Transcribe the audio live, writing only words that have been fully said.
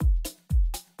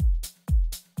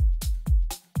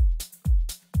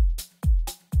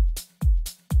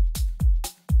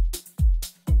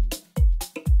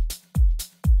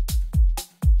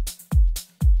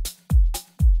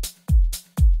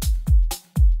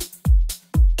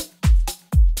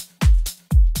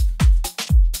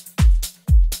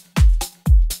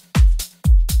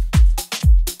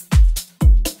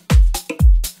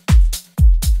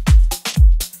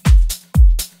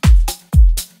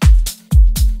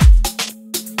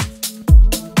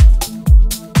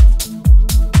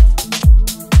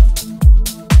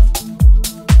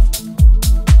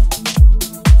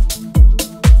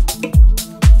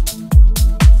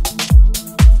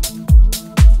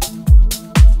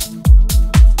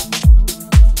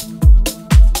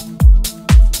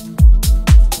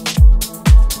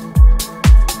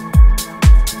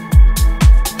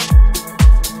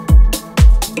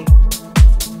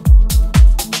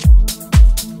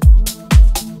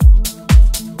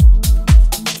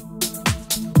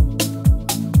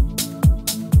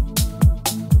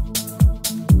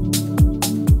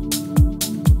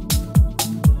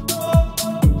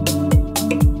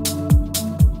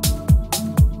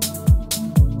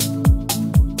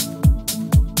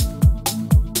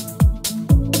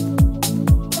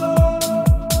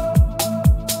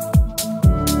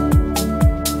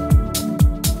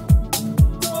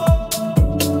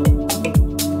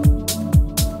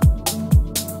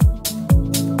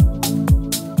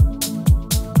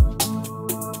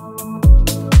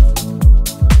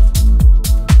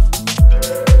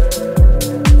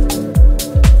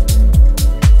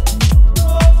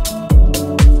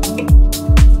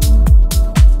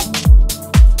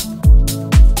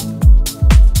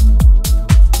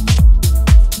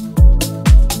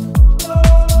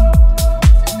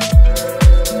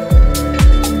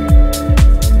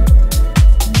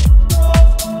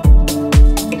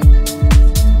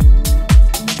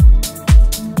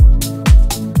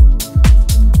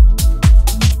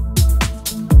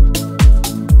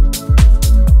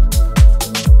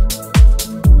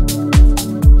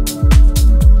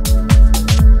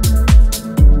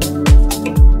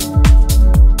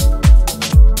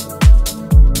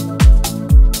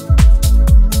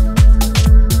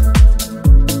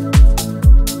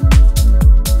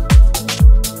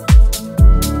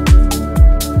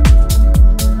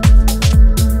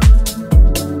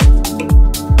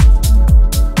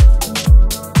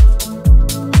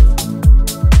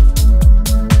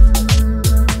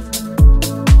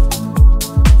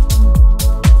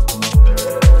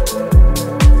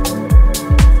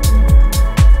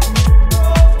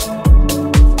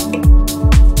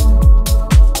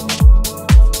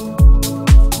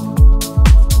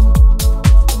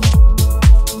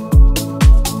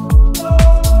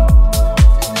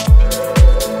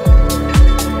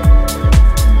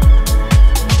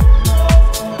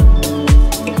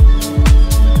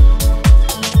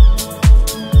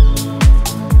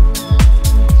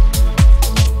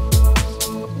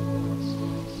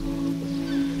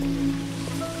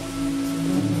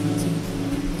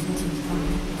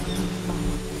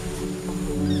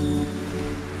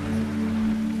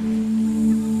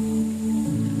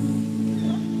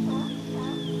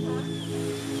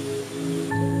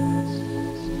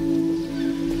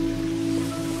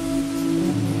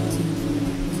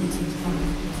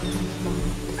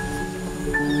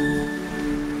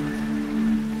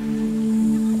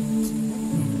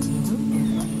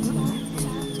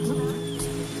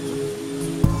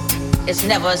It's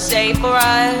never safe for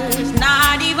us,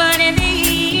 not even in the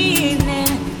evening.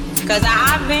 'Cause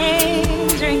I've been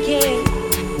drinking,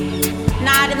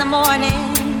 not in the morning,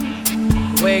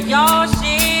 where your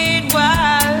shit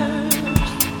was.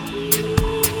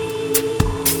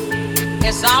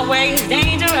 It's always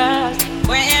dangerous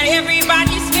when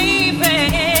everybody's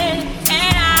sleeping.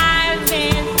 And I've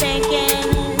been thinking,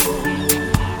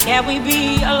 can we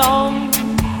be alone?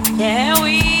 Can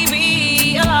we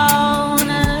be alone?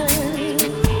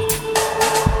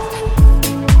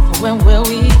 When will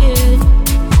we get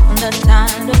the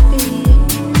time to be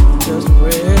just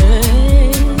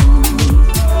friends?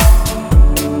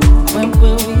 When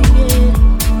will we get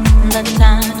the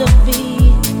time to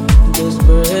be just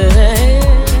friends?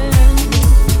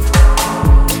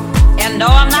 And no,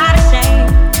 I'm not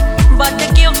ashamed, but the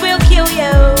guilt will kill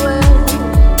you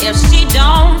if she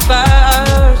don't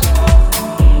first.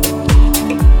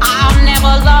 I'll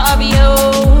never love you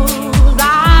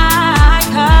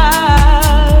like her.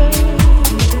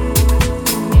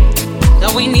 So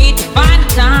we need to find the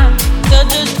time to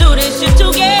just do this shit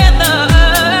together.